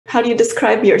how do you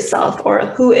describe yourself, or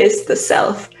who is the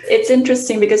self? It's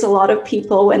interesting because a lot of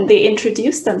people, when they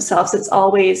introduce themselves, it's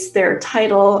always their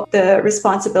title, the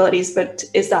responsibilities, but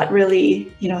is that really,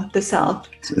 the self?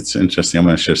 It's interesting. I'm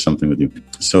going to share something with you.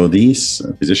 So these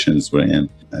positions we're in,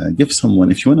 give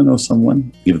someone, if you want to know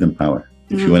someone, give them power.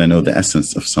 If you want to know the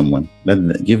essence of someone,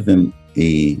 give them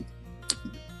a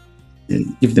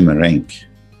rank,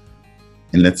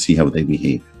 and let's see how they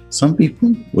behave. Some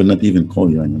people will not even call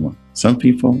you anymore. Some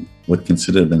people would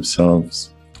consider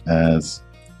themselves as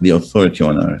the authority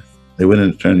on earth. They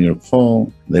wouldn't return your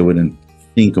call. They wouldn't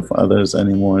think of others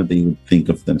anymore. They would think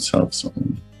of themselves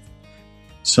only.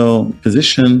 So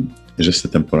position is just a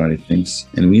temporary thing.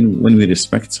 And when we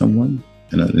respect someone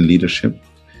in leadership,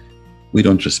 we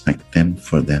don't respect them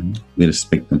for them. We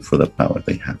respect them for the power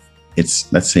they have.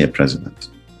 It's, let's say, a president.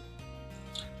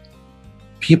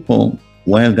 People,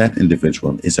 while that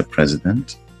individual is a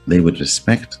president, they would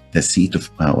respect the seat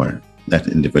of power that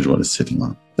individual is sitting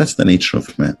on. That's the nature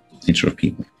of man, nature of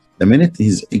people. The minute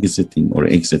he's exiting or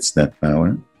exits that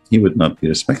power, he would not be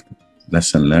respected.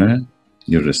 Lesson learned,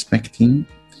 you're respecting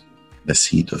the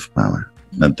seat of power,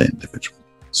 not the individual.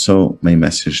 So my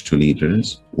message to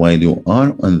leaders, while you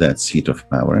are on that seat of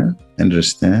power,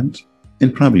 understand,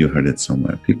 and probably you heard it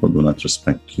somewhere, people do not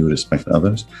respect you, respect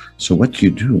others. So what you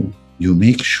do, you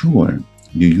make sure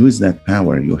you use that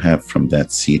power you have from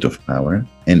that seat of power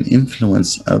and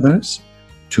influence others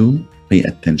to pay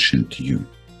attention to you.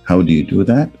 How do you do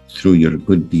that? Through your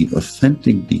good deed,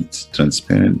 authentic deeds,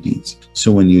 transparent deeds.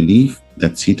 So when you leave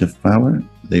that seat of power,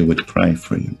 they would cry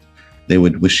for you. They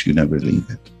would wish you never leave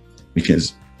it.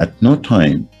 Because at no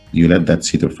time you let that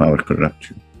seat of power corrupt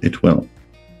you. It will.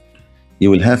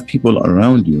 You will have people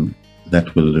around you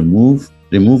that will remove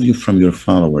you from your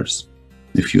followers.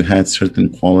 If you had certain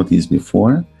qualities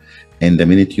before, and the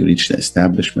minute you reach the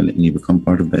establishment and you become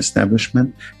part of the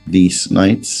establishment, these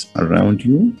knights around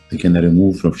you, they can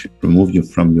remove you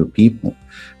from your people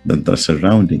that are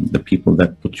surrounding, the people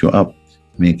that put you up.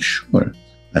 Make sure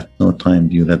at no time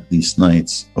do you let these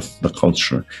knights of the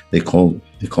culture, they call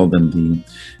them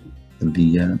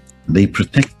they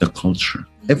protect the culture.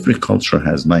 Every culture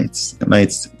has knights.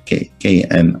 Knights,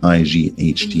 K-N-I-G-H-T-S.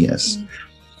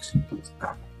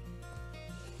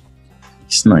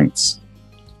 These knights,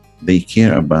 they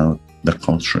care about the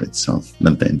culture itself,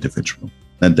 not the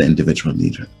individual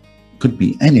leader. Could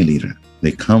be any leader.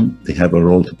 They come, they have a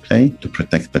role to play to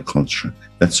protect the culture.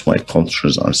 That's why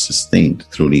cultures are sustained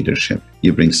through leadership.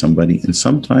 You bring somebody, and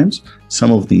sometimes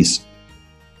some of these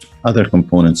other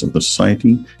components of the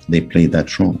society, they play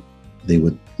that role. They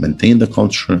would maintain the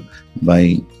culture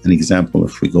by an example.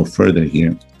 If we go further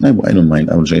here, I don't mind,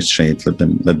 I will just say it, let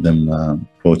them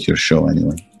quote your show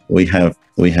anyway. We have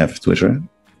Twitter,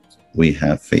 we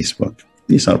have Facebook.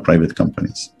 These are private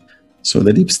companies. So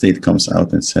the deep state comes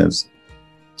out and says,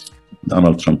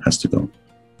 Donald Trump has to go.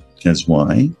 Because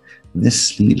why?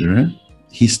 This leader,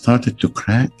 he started to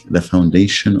crack the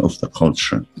foundation of the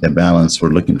culture, the balance we're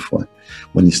looking for.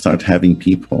 When you start having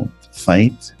people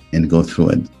fight and go through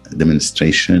a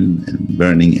demonstration and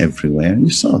burning everywhere, you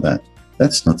saw that.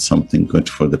 That's not something good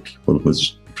for the people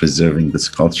who's preserving this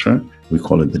culture. We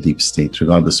call it the deep state,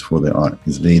 regardless of who they are,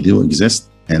 because they do exist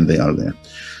and they are there.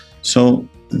 So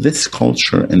this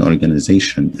culture and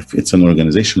organization, if it's an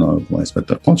organization or otherwise, but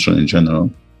the culture in general,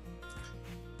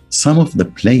 some of the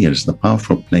players, the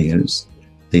powerful players,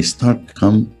 they start to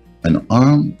become an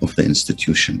arm of the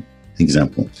institution.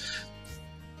 Example,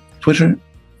 Twitter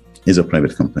is a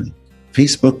private company.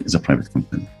 Facebook is a private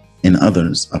company. And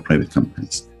others are private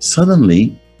companies.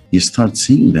 Suddenly, you start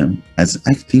seeing them as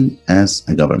acting as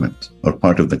a government or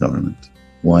part of the government.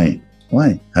 Why?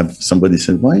 Why? Have somebody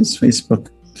said, why is Facebook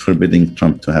forbidding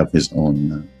Trump to have his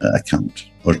own account?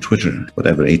 Or Twitter,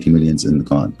 whatever, 80 million's in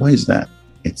gone. Why is that?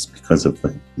 It's because of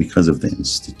the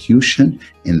institution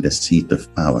and the seat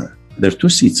of power. There are two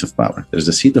seats of power. There's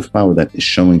a seat of power that is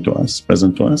showing to us,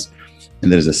 present to us, and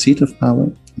there's a seat of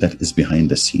power that is behind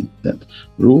the scene, that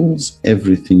rules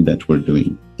everything that we're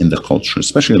doing in the culture,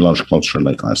 especially a large culture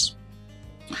like us.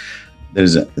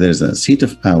 There's a seat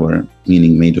of power,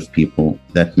 meaning made of people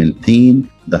that maintain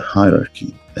the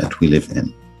hierarchy that we live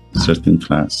in. Certain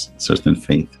class, certain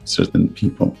faith, certain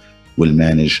people will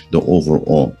manage the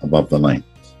overall above the line.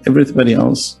 Everybody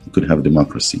else could have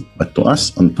democracy, but to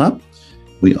us on top,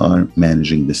 we are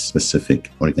managing this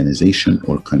specific organization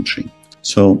or country.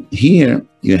 So here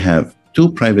you have two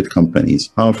private companies,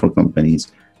 powerful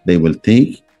companies. They will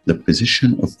take the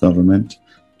position of government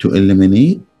to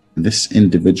eliminate this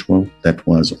individual that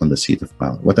was on the seat of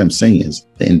power. What I'm saying is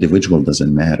the individual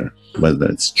doesn't matter, whether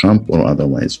it's Trump or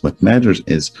otherwise. What matters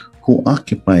is who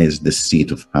occupies the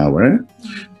seat of power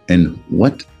and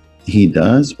what he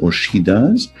does or she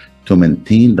does to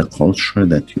maintain the culture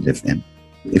that you live in.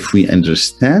 If we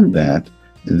understand that,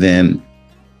 then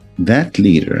that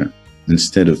leader,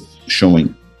 instead of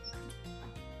showing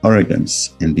arrogance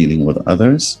in dealing with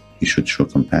others, he should show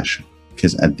compassion.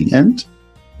 Because at the end,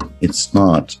 it's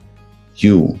not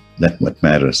you that what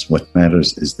matters. What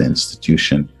matters is the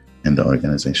institution and the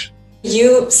organization.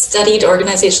 You studied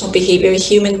organizational behavior,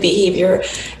 human behavior,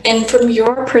 and from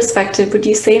your perspective, would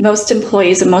you say most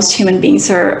employees and most human beings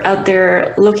are out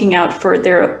there looking out for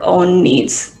their own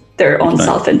needs, their own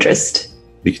self-interest?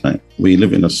 Big time. We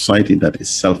live in a society that is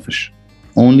selfish.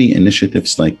 Only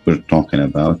initiatives like we're talking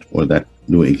about or that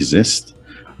do exist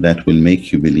that will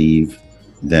make you believe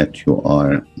that you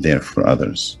are there for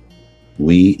others.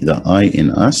 The I in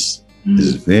us is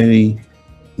very,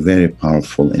 very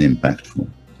powerful and impactful.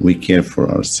 We care for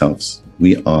ourselves.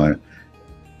 We are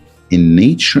in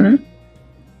nature,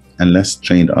 unless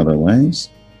trained otherwise,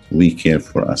 we care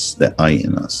for us, the I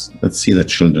in us. Let's see the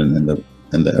children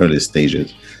in the early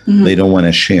stages. They don't want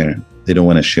to share. They don't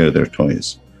want to share their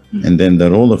toys. And then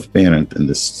the role of parent, in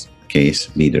this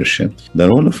case, leadership, the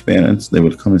role of parents, they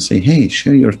will come and say, hey,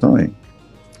 share your toy.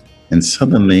 And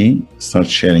suddenly start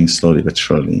sharing slowly but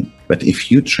surely. But if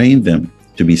you train them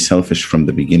to be selfish from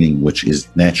the beginning, which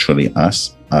is naturally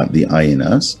us, the I in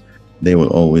us, they will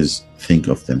always think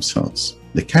of themselves.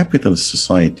 The capitalist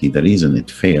society, the reason it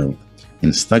failed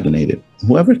and stagnated,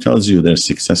 whoever tells you there's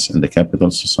success in the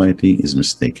capitalist society is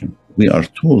mistaken. We are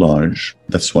too large.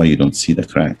 That's why you don't see the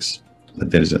cracks.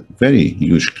 But there's a very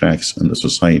huge cracks in the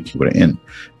society we're in,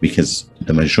 because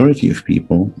the majority of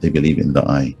people, they believe in the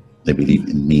I. They believe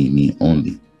in me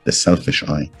only, the selfish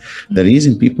I. The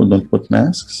reason people don't put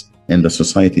masks and the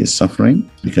society is suffering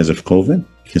because of COVID,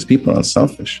 because people are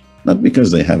selfish, not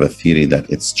because they have a theory that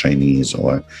it's Chinese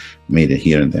or made it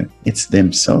here and there. It's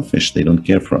them selfish. They don't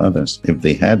care for others. If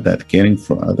they had that caring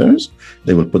for others,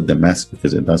 they will put the mask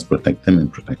because it does protect them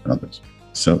and protect others.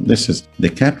 So this is the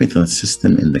capitalist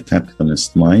system in the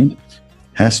capitalist mind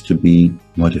has to be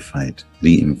modified,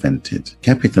 reinvented.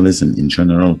 Capitalism in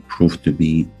general proved to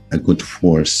be a good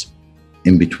force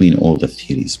in between all the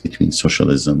theories, between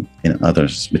socialism and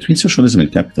others. Between socialism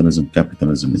and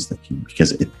capitalism is the key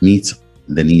because it meets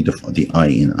the need of the I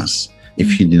in us.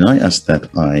 If you deny us that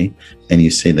I and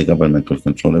you say the government will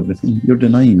control everything, you're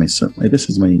denying myself. This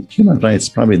is my human rights.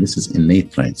 Probably this is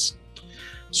innate rights.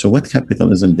 So what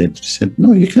capitalism did, said,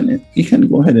 no, you can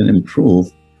go ahead and improve,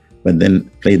 but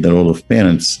then play the role of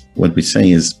parents. What we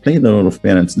say is play the role of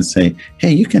parents and say,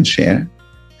 hey, you can share.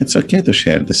 It's okay to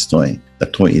share this toy. The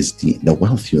toy is the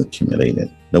wealth you accumulated,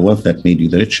 the wealth that made you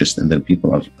the richest, and then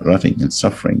people are rotting and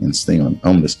suffering and staying on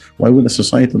homeless. Why would a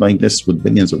society like this with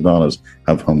billions of dollars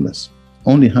have homeless?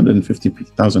 Only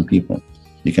 150,000 people.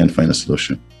 You can't find a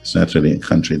solution. It's not really a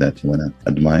country that you want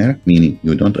to admire, meaning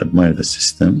you don't admire the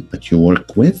system that you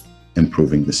work with,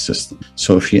 improving the system.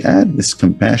 So if you add this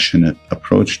compassionate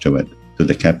approach to it, to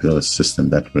the capitalist system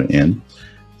that we're in,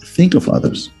 think of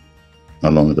others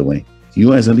along the way.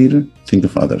 You as a leader, think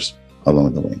of others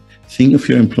along the way. Think of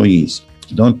your employees.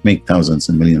 Don't make thousands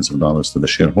and millions of dollars to the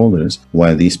shareholders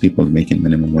while these people are making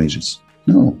minimum wages.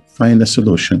 No, find a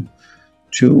solution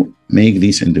to make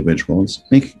these individuals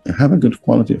have a good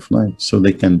quality of life so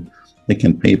they can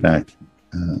pay back,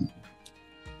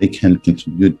 they can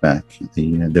contribute back.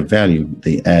 The value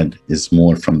they add is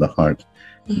more from the heart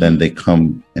than they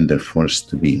come and they're forced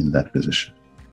to be in that position.